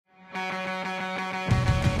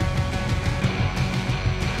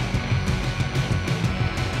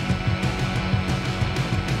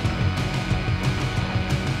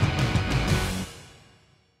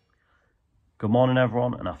Good morning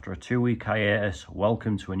everyone, and after a 2-week hiatus,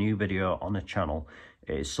 welcome to a new video on the channel.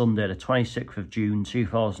 It is Sunday the 26th of June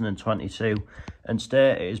 2022 and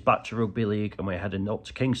today it is back to Rugby League and we're heading up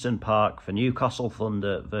to Kingston Park for Newcastle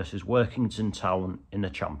Thunder versus Workington Town in the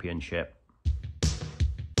Championship.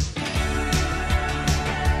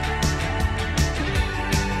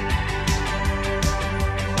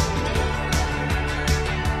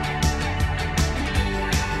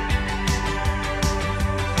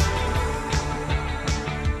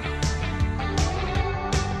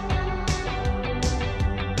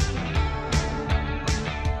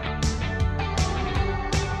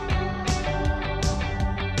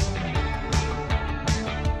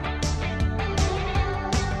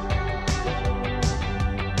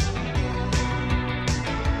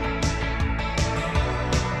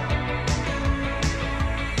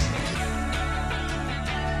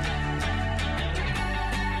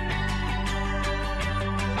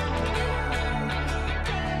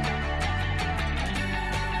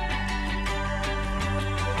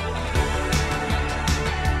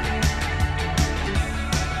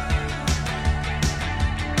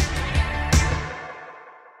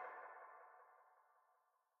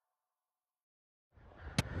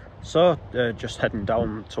 So, just heading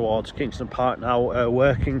down towards Kingston Park now.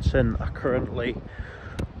 Workington are currently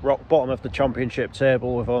rock bottom of the championship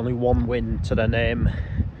table with only one win to their name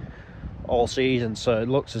all season. So it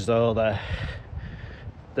looks as though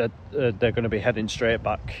they're going to be heading straight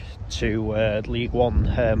back to League One.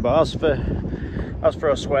 But as for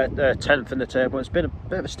us, we're 10th in the table. It's been a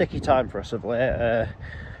bit of a sticky time for us of late.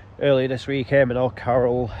 Earlier this week, Eamon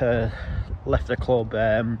O'Carroll left the club.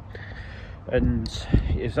 And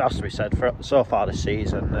it has to be said, for so far this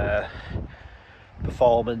season,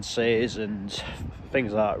 performances and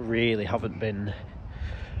things like that really haven't been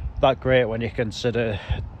that great when you consider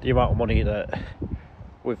the amount of money that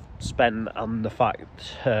we've spent and the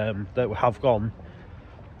fact that we have gone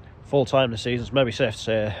full time this season. It's maybe safe to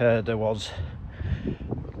say there was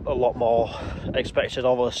a lot more expected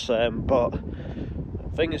of us, but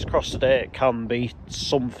fingers crossed today it can be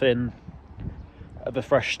something of a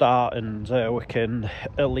fresh start and we can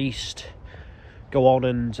at least go on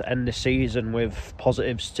and end the season with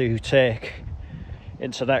positives to take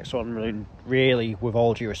into the next one. I mean, really, with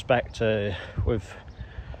all due respect, we've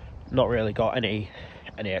not really got any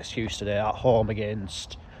excuse today at home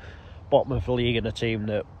against bottom of the league and a team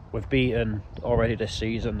that we've beaten already this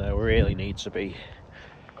season. We really need to be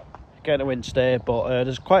getting a win today, but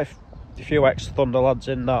there's quite a few ex-Thunder lads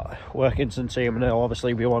in that Workington team and they'll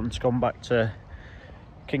obviously be wanting to come back to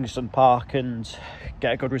Kingston Park and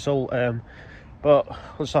get a good result, but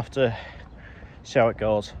we'll just have to see how it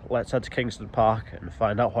goes. Let's head to Kingston Park and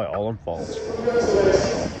find out how it all unfolds.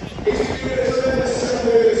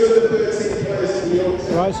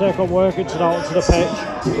 Right circle Workington out onto the pitch.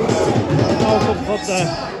 Now come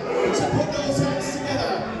Thunder.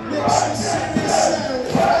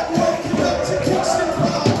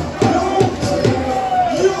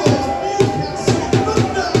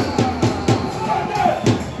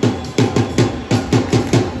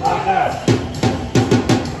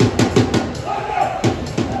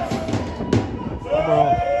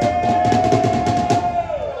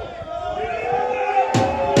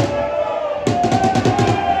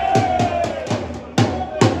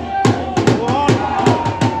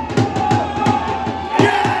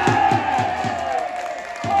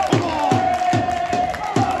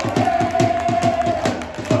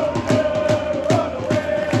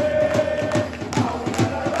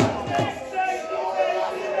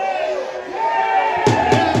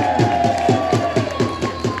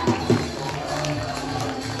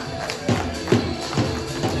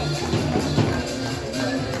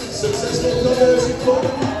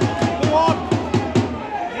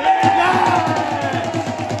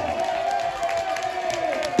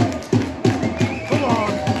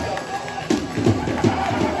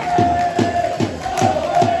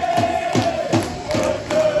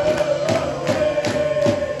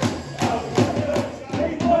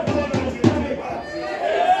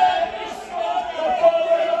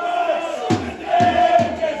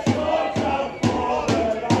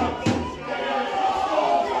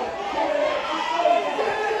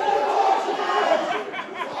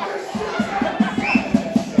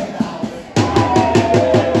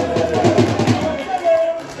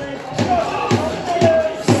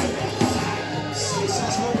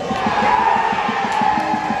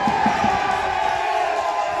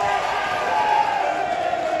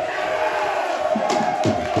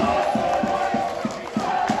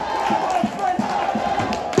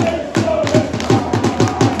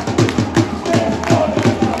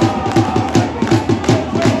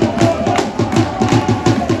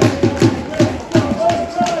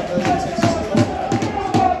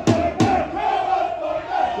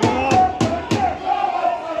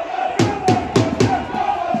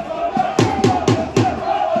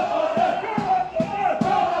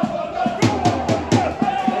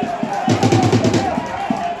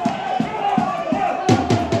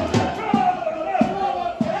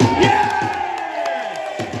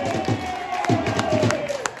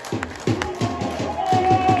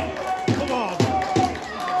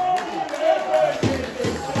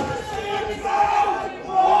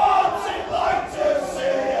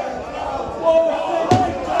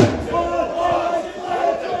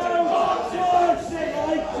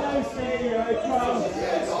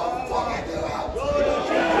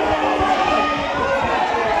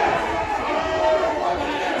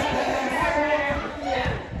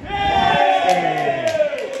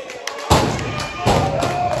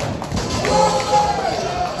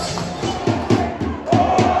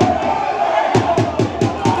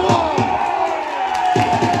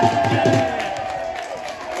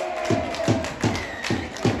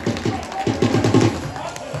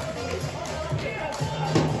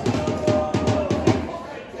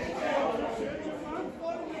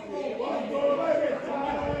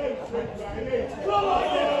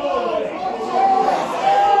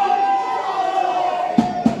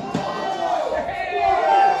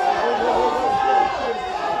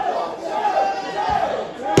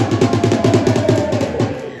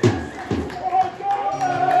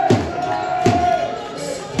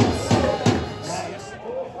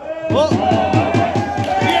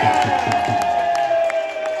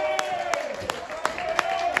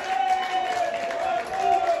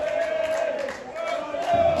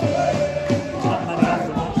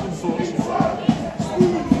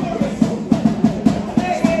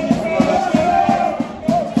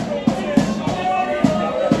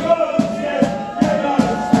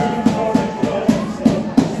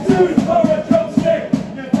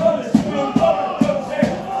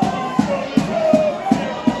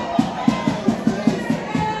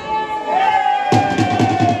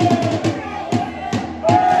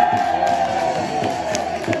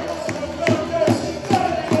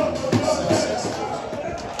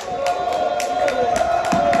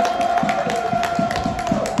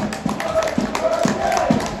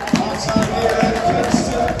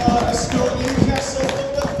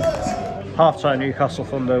 half-time Newcastle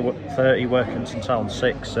Thunder 30, Workington Town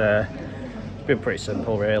 6. It's been pretty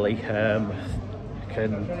simple, really. You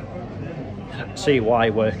can see why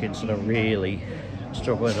Workington are really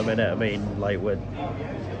struggling at the minute. I mean, like, we're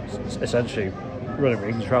essentially running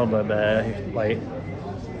rings around them. Like,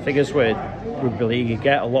 thing is, with rugby league, you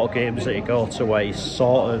get a lot of games that you go to where you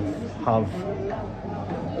sort of have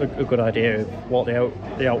a good idea of what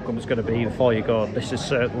the outcome is going to be before you go. And this is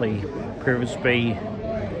certainly proven to be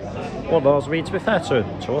one of those. I mean, to be fair to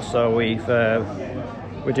us, though,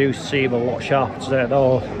 we do seem a lot sharper today.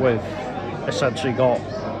 Though we've essentially got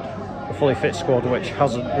a fully fit squad, which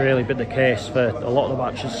hasn't really been the case for a lot of the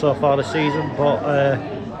matches so far this season. But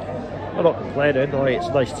I'm not complaining. Like, it's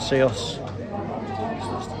nice to see us.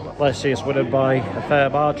 Let's see us winning by a fair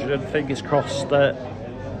margin, and fingers crossed that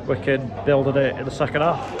we can build on it in the second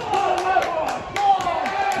half.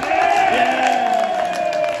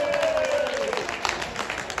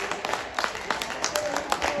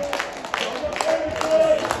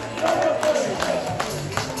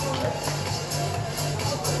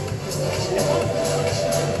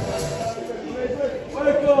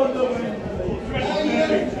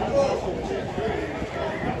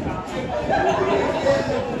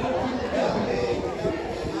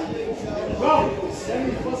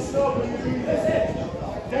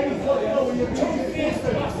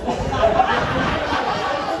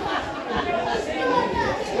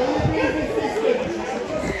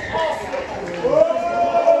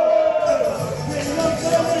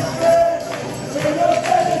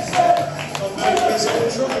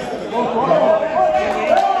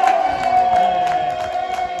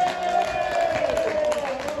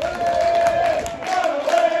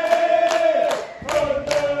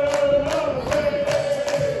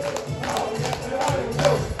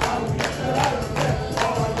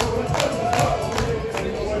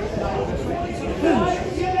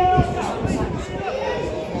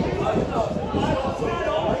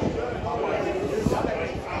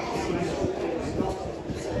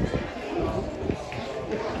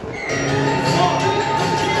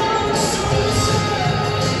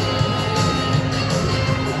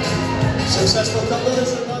 Successful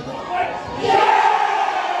competition.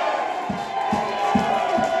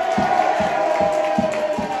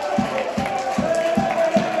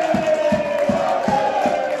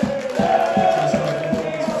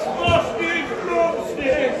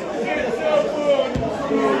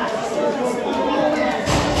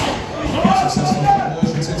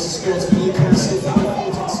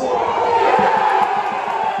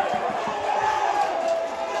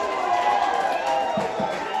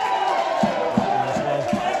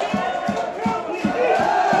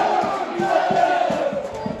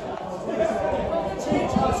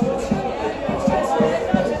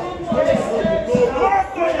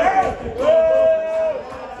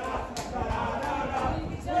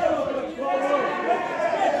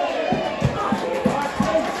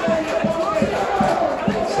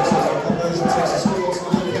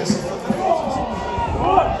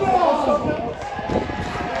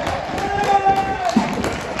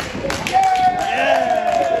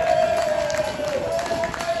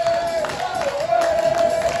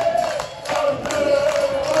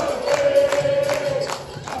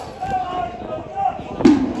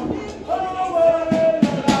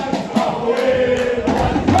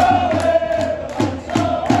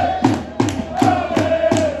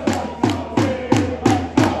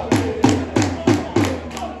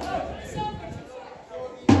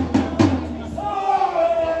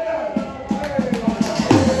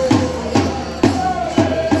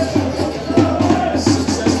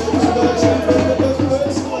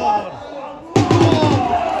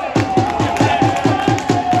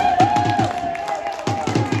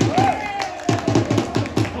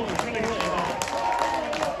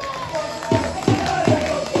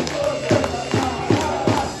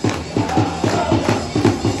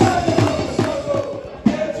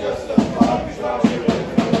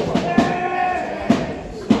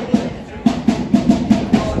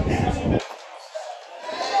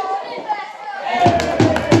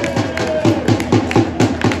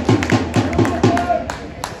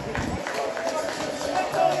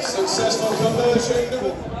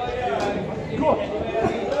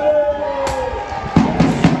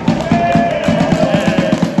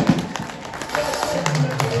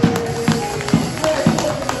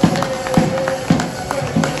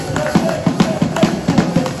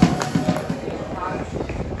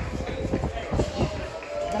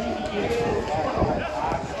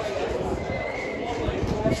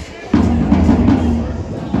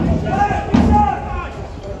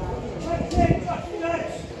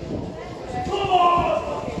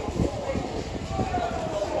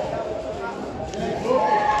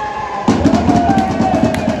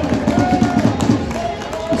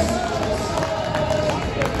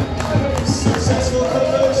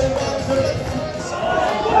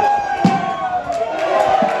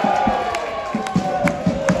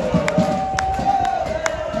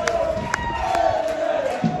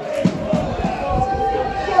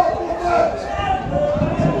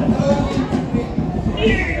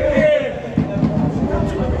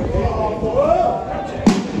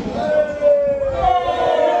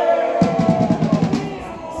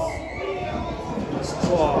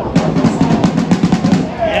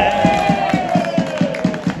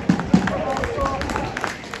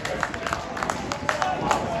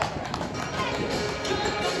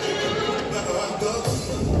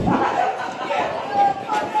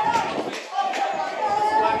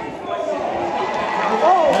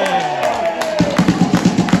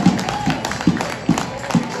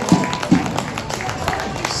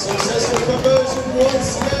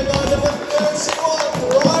 Once again by number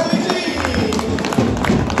 31, Riley Dean.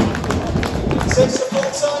 Takes a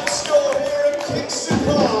full-time score here at Kingston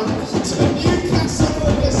Park to the Newcastle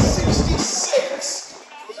Thunder 66.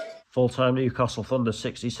 Full-time Newcastle Thunder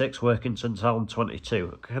 66, Workington Town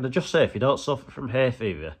 22. Can I just say, if you don't suffer from hay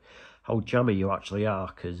fever, how jammy you actually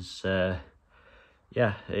are, because,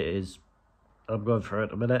 yeah, it is. I'm going through it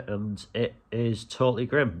in a minute, and it is totally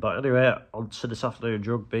grim. But anyway, on to this afternoon's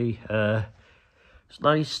rugby. It's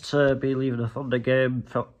nice to be leaving a Thunder game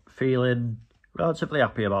feeling relatively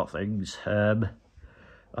happy about things. I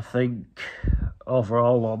think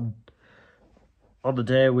overall on the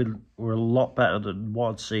day we were a lot better than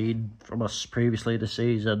what I'd seen from us previously this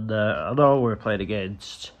season. I know we were playing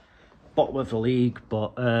against bottom of the league,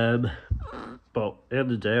 but at the end of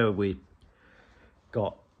the day we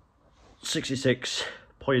got 66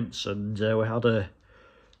 points, and we had a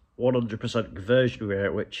 100% conversion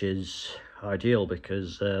rate, which is ideal,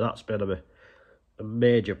 because that's been a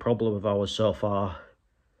major problem of ours so far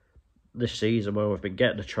this season, where we've been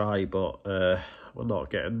getting a try, but we're not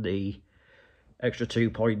getting the extra 2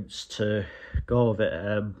 points to go with it.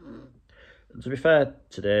 And to be fair,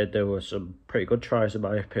 today there were some pretty good tries in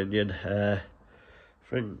my opinion. I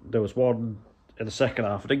think there was one in the second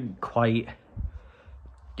half. I didn't quite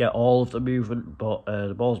get all of the movement, but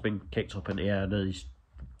the ball's been kicked up in the air, and he's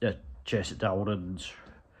chased it down, and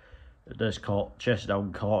there's chased it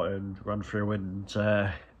down, caught it, and ran through, and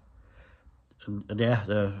yeah,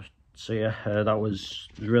 so yeah, that was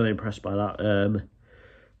really impressed by that.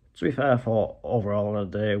 To be fair, I thought overall on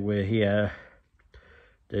the day we here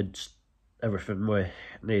did everything we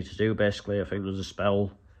needed to do. Basically, I think there was a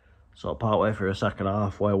spell sort of partway through the second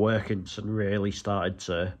half where Workington really started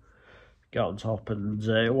to get on top, and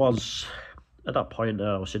it was at that point,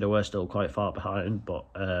 obviously they were still quite far behind, but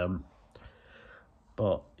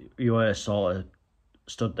you were sort of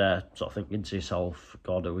stood there sort of thinking to yourself,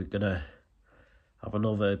 God, are we going to have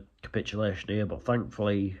another capitulation here? But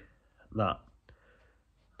thankfully that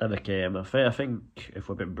never came. I think if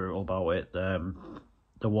we're being brutal about it, there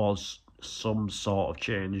was some sort of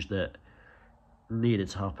change that needed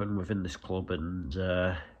to happen within this club, and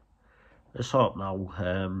let's hope now,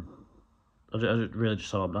 I really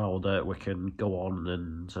just hope now that we can go on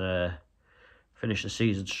and finish the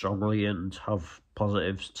season strongly and have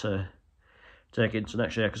positives to take into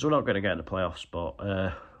next year, because we're not going to get in the playoffs, but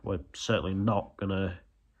we're certainly not going to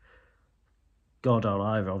go down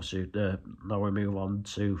either. Obviously, now we move on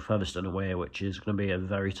to Featherstone away, which is going to be a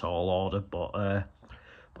very tall order, but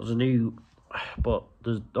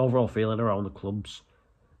the overall feeling around the club's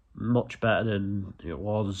much better than it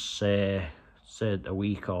was, say a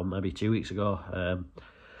week or maybe 2 weeks ago.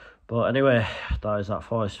 But anyway, that is that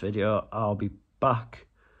for this video. I'll be back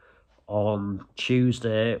on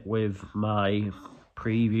Tuesday with my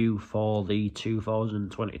preview for the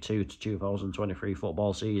 2022 to 2023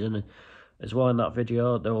 football season. As well, in that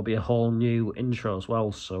video there will be a whole new intro as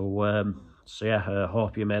well, so yeah, I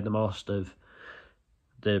hope you made the most of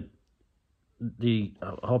I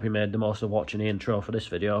hope you made the most of watching the intro for this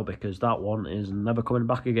video, because that one is never coming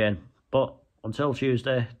back again. But until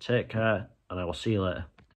Tuesday, take care, and I will see you later.